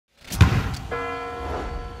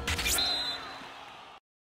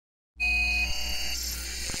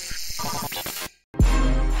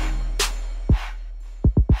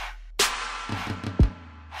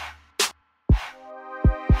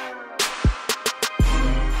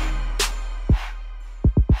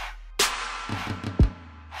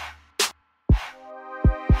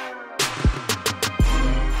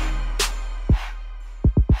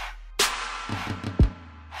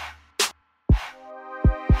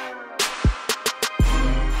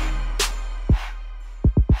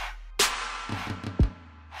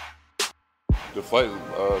The flight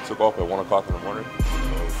took off at 1 o'clock in the morning,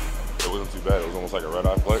 so it wasn't too bad. It was almost like a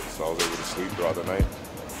red-eye flight, so I was able to sleep throughout the night.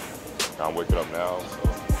 I'm waking up now, so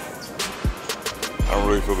I don't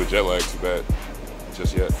really feel the jet lag too bad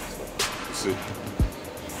just yet. So we'll see.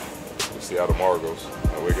 We'll see how tomorrow goes.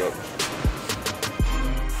 I wake up.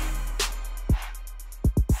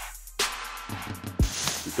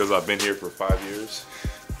 Because I've been here for 5 years,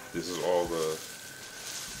 this is all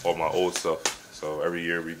my old stuff. So every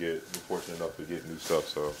year we're fortunate enough to get new stuff.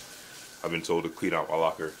 So I've been told to clean out my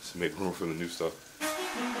locker to make room for the new stuff.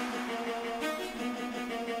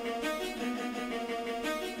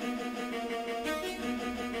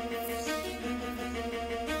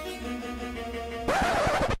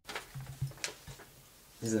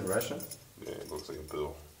 Is it Russian? Yeah, it looks like a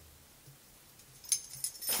bill.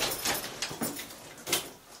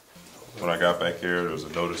 When I got back here, there was a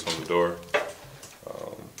notice on the door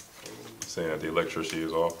saying that the electricity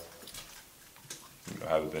is off.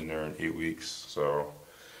 I haven't been there in 8 weeks, so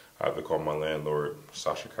I have to call my landlord,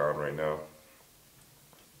 Sasha Khan, right now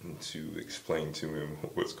to explain to him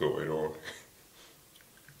what's going on.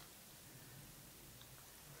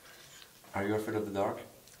 Are you afraid of the dark?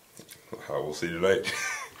 I will see tonight.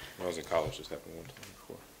 When I was in college, this happened one time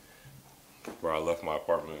before, where I left my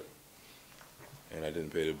apartment and I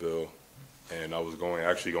didn't pay the bill, and I was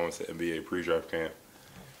actually going to NBA pre-draft camp,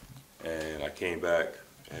 and I came back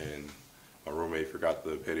and my roommate forgot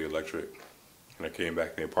to pay the electric, and I came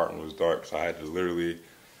back and the apartment was dark, so I had to literally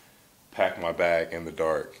pack my bag in the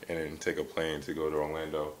dark and then take a plane to go to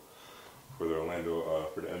Orlando for the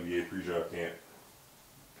NBA pre-draft camp,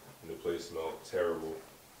 and the place smelled terrible.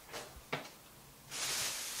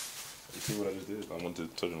 You see what I just did? I went to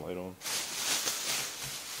turn the light on.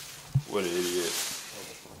 What an idiot.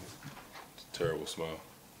 It's a terrible smell.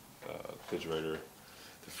 Refrigerator.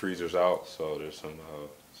 The freezer's out, so there's some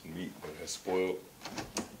meat that has spoiled.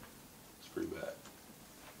 It's pretty bad.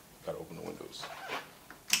 Gotta open the windows.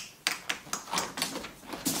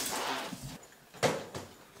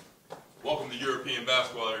 Welcome to European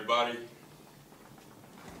basketball, everybody.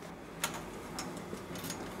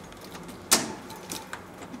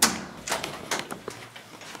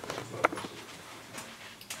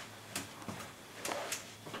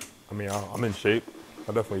 I mean, I'm in shape.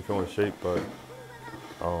 I definitely feel in shape, but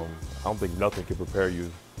I don't think nothing can prepare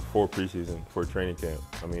you for preseason, for training camp.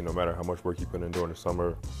 I mean, no matter how much work you put in during the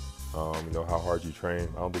summer, you know, how hard you train,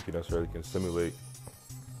 I don't think you necessarily can simulate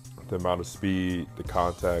the amount of speed, the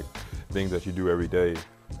contact, things that you do every day,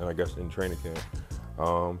 and I guess in training camp.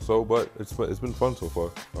 But it's been fun so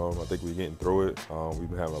far. I think we're getting through it. We've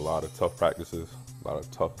been having a lot of tough practices, a lot of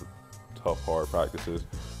tough, hard practices.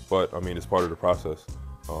 But I mean, it's part of the process.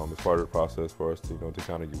 It's part of the process for us to, to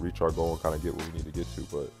kind of reach our goal and kind of get what we need to get to.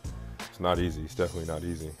 But it's not easy. It's definitely not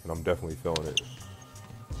easy, and I'm definitely feeling it.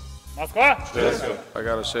 Moscow? Yes. I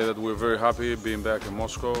gotta say that we're very happy being back in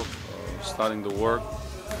Moscow, starting the work.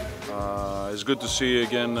 It's good to see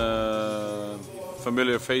again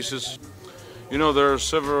familiar faces. You know, there are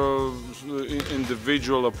several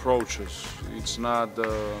individual approaches. It's not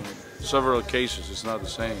several cases. It's not the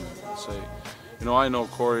same. Let's say, I know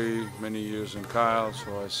Corey many years and Kyle,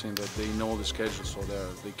 so I've seen that they know the schedule, so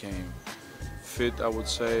they came fit, I would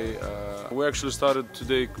say. We actually started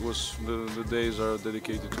today. The days are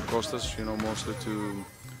dedicated to Costas, mostly to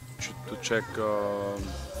check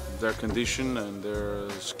their condition and their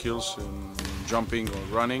skills in jumping or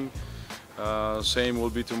running. Same will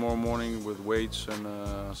be tomorrow morning with weights and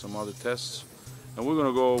some other tests. And we're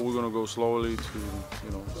gonna go slowly to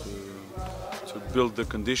build the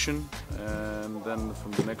condition, and then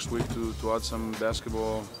from the next week to add some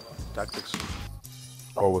basketball tactics.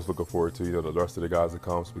 Always looking forward to the rest of the guys that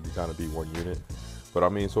come, so we can kind of be one unit. But I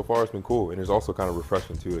mean, so far it's been cool, and it's also kind of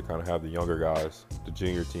refreshing too to kind of have the younger guys, the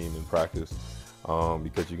junior team in practice,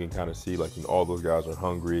 because you can kind of see all those guys are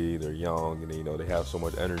hungry, they're young, and they have so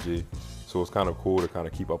much energy. So it's kind of cool to kind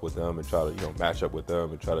of keep up with them and try to match up with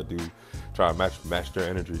them and try to match their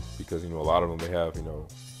energy, because a lot of them, they have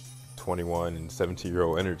 21 and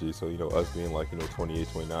 17-year-old energy. So us being 28,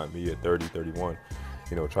 29, me at 30, 31,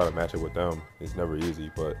 try to match it with them. It's never easy,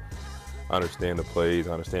 but I understand the plays,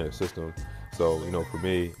 I understand the system. So for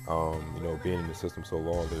me, being in the system so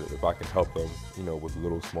long, that if I can help them, with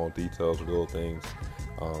little small details or little things,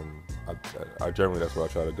 I generally, that's what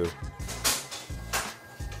I try to do.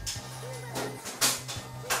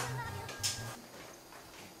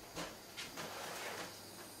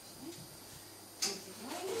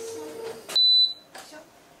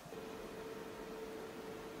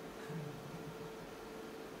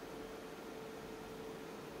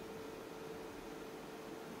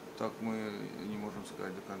 Так мы не можем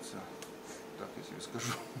сказать до конца. так я себе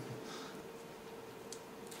скажу.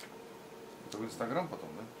 Это в Инстаграм потом,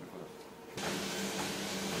 да?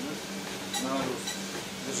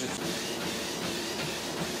 Держите.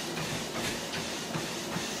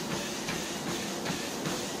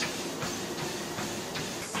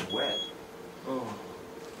 Sweat.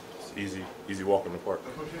 It's easy walk in the park.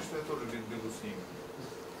 Так вообще, что я тоже бегу с ними.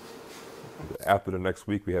 After the next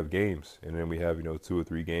week, we have games, and then we have, you know, 2 or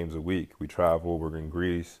 3 games a week. We travel, we're in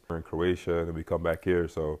Greece, we're in Croatia, and then we come back here.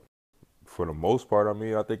 So for the most part, I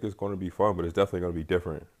mean, I think it's going to be fun, but it's definitely going to be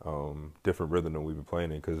different, different rhythm than we've been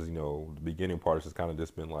playing in, because, you know, the beginning part has just kind of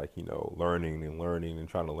just been like, you know, learning and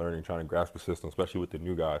trying to learn and trying to grasp the system, especially with the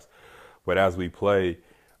new guys. But as we play,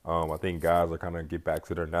 I think guys are kind of get back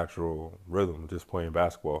to their natural rhythm, just playing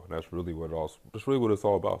basketball. And that's really what it's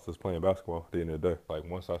all about, just playing basketball at the end of the day. Like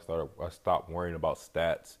once I stopped worrying about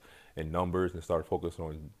stats and numbers and started focusing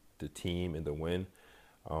on the team and the win.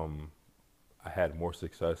 I had more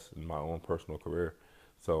success in my own personal career.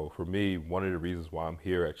 So for me, one of the reasons why I'm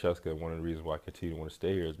here at CSKA, one of the reasons why I continue to want to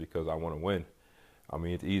stay here is because I want to win. I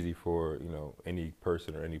mean, it's easy for, you know, any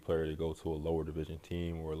person or any player to go to a lower division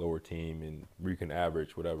team or a lower team and you can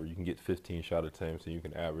average whatever. You can get 15 shot attempts and you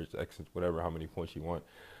can average X, whatever, how many points you want.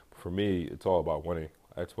 But for me, it's all about winning.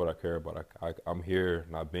 That's what I care about. I'm here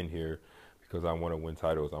and I've been here because I want to win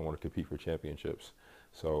titles. I want to compete for championships.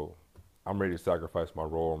 So I'm ready to sacrifice my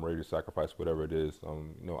role. I'm ready to sacrifice whatever it is.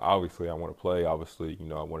 You know, obviously I want to play. Obviously, you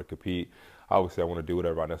know, I want to compete. Obviously, I want to do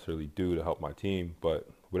whatever I necessarily do to help my team. But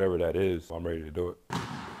whatever that is, I'm ready to do it. I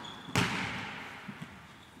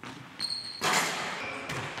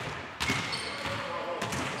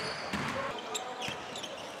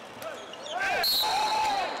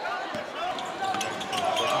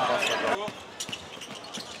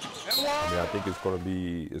mean, I think it's going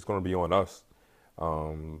to be on us.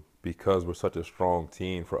 Because we're such a strong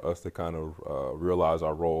team, for us to kind of realize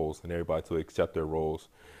our roles and everybody to accept their roles.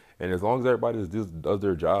 And as long as everybody does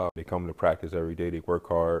their job, they come to practice every day, they work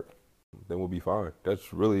hard, then we'll be fine.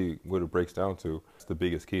 That's really what it breaks down to. It's the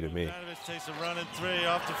biggest key to me. Takes a running 3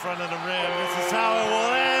 off the front of the rim. This is how it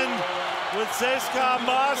will end with CSKA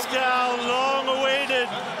Moscow, long-awaited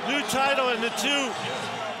new title and the 2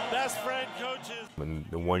 best friend coaches. And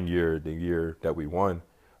the year that we won,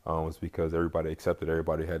 was because everybody accepted,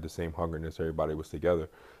 everybody had the same hungerness, everybody was together.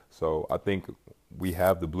 So I think we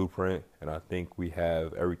have the blueprint and I think we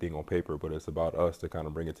have everything on paper, but it's about us to kind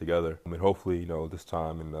of bring it together. I mean, hopefully, you know, this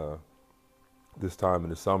time in the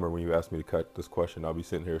summer when you ask me to cut this question, I'll be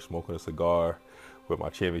sitting here smoking a cigar with my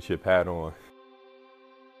championship hat on.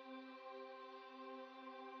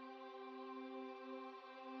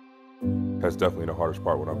 That's definitely the hardest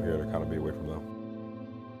part when I'm here, to kind of be away from them.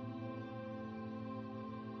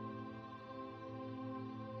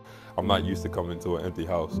 I'm not used to coming to an empty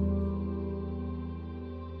house.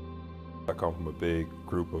 I come from a big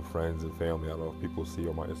group of friends and family. I don't know if people see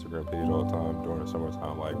on my Instagram page all the time during the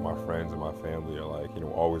summertime, like my friends and my family are like, you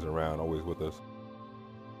know, always around, always with us.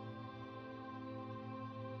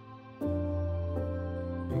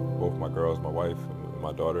 Both my girls, my wife and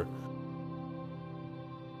my daughter.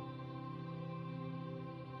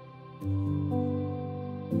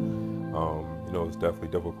 You know, it's definitely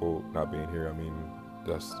difficult not being here. I mean,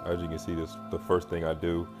 that's, as you can see, this the first thing I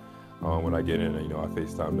do when I get in. You know, I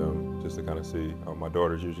FaceTime them just to kind of see. My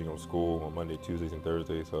daughter's usually on school on Monday, Tuesdays, and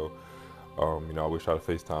Thursdays, so you know, I always try to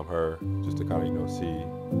FaceTime her just to kind of, you know, see.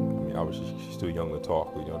 I mean, obviously she's too young to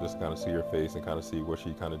talk, but, you know, just kind of see her face and kind of see what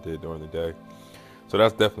she kind of did during the day. So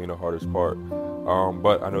that's definitely the hardest part.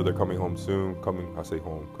 But I know they're coming home soon. I say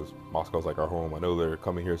home because Moscow's like our home. I know they're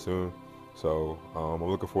coming here soon. So I'm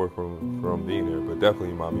looking forward from being there. But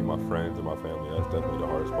definitely, my friends and my family, that's definitely the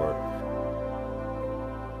hardest part.